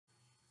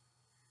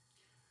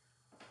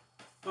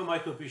I'm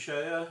Michael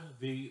Bugeja,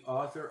 the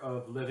author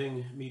of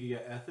Living Media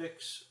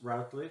Ethics,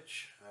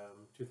 Routledge,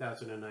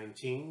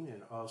 2019,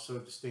 and also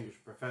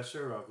Distinguished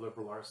Professor of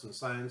Liberal Arts and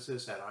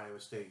Sciences at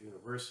Iowa State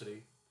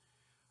University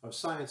of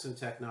Science and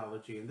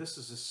Technology. And this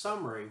is a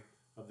summary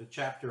of the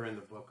chapter in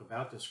the book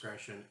about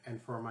discretion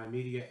and for my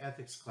media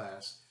ethics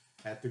class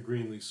at the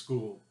Greenlee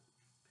School.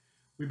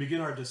 We begin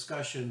our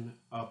discussion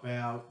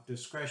about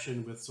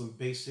discretion with some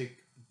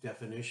basic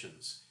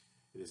definitions.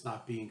 It is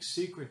not being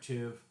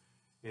secretive,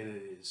 and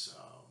it is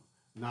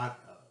not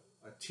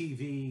a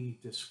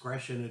TV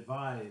discretion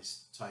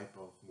advised type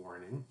of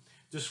warning.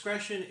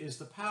 Discretion is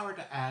the power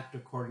to act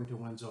according to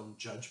one's own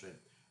judgment,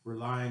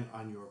 relying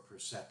on your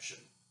perception.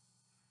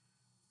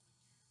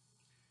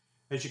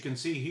 As you can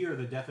see here,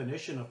 the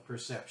definition of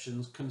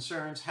perceptions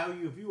concerns how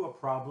you view a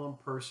problem,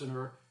 person,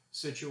 or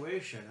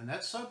situation, and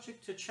that's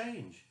subject to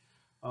change,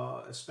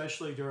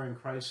 especially during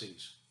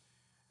crises.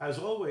 As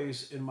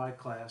always in my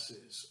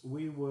classes,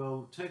 we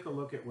will take a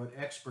look at what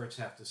experts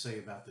have to say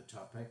about the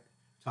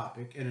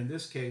topic, and in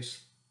this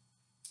case,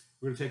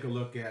 we're going to take a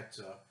look at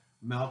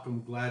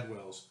Malcolm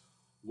Gladwell's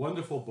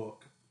wonderful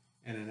book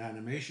and an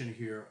animation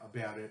here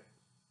about it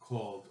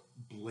called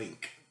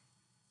Blink.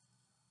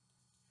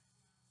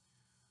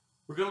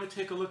 We're going to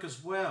take a look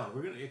as well.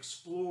 We're going to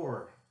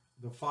explore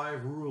the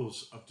 5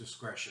 rules of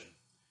discretion.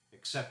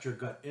 Accept your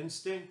gut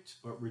instinct,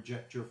 but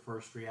reject your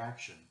first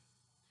reaction.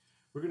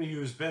 We're going to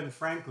use Ben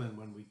Franklin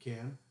when we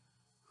can,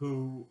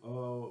 who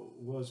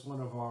was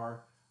one of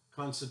our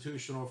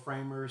constitutional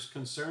framers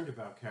concerned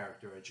about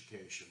character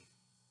education.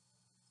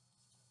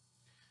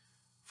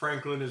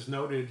 Franklin is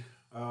noted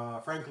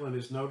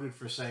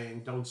for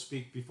saying, "Don't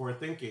speak before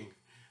thinking."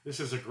 This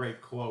is a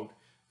great quote.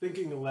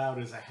 Thinking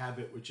aloud is a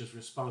habit which is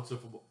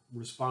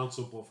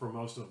responsible for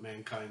most of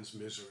mankind's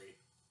misery.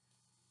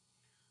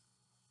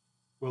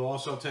 We'll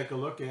also take a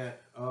look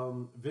at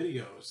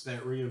videos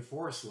that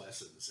reinforce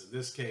lessons. In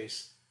this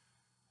case,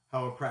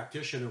 how a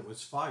practitioner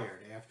was fired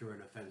after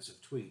an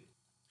offensive tweet.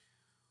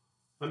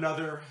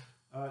 Another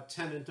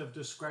tenet of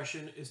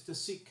discretion is to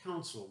seek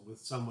counsel with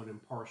someone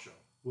impartial.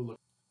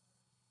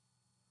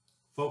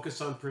 Focus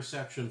on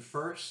perception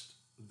first,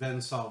 then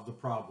solve the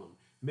problem.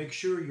 Make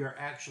sure you're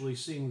actually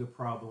seeing the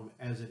problem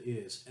as it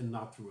is and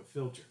not through a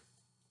filter.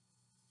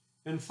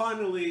 And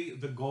finally,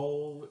 the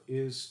goal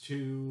is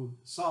to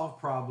solve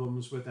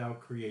problems without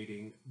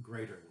creating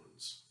greater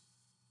ones.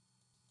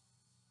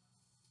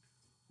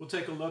 We'll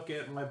take a look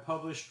at my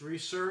published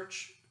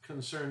research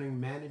concerning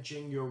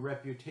managing your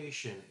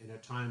reputation in a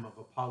time of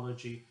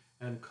apology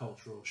and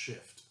cultural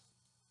shift.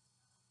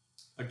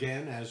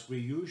 Again, as we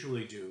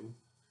usually do,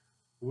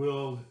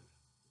 we'll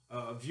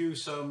view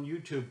some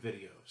YouTube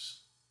videos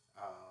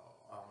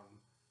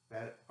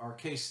that are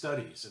case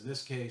studies. In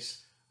this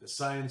case, the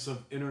science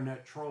of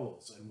internet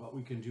trolls and what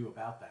we can do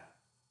about that.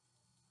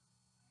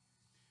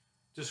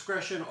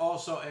 Discretion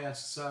also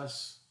asks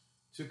us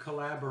to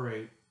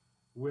collaborate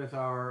with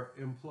our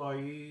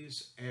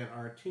employees and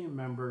our team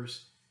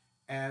members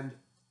and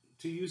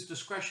to use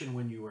discretion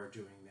when you are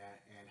doing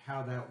that and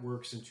how that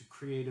works into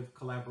creative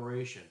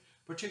collaboration,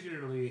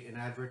 particularly in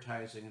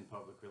advertising and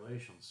public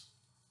relations.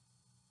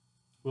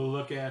 We'll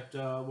look at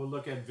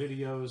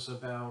videos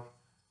about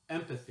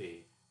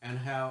empathy and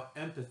how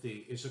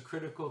empathy is a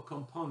critical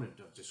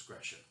component of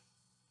discretion.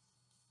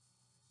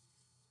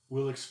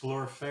 We'll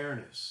explore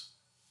fairness.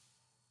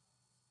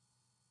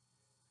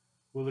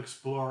 We'll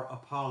explore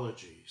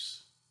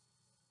apologies.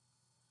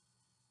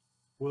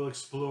 We'll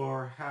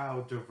explore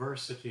how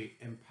diversity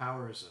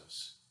empowers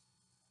us.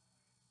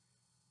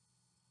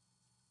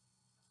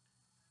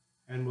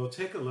 And we'll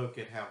take a look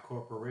at how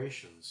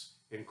corporations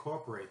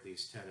incorporate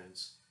these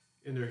tenets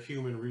in their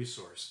human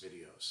resource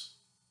videos.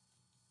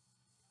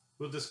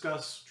 We'll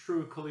discuss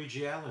true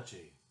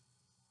collegiality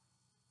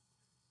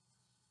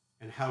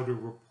and how to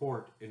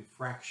report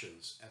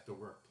infractions at the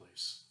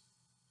workplace.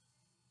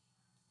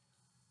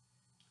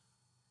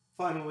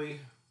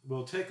 Finally,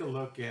 we'll take a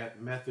look at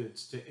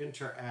methods to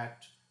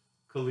interact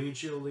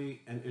collegially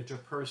and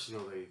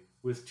interpersonally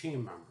with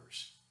team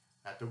members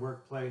at the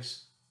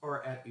workplace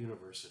or at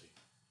university.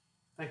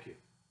 Thank you.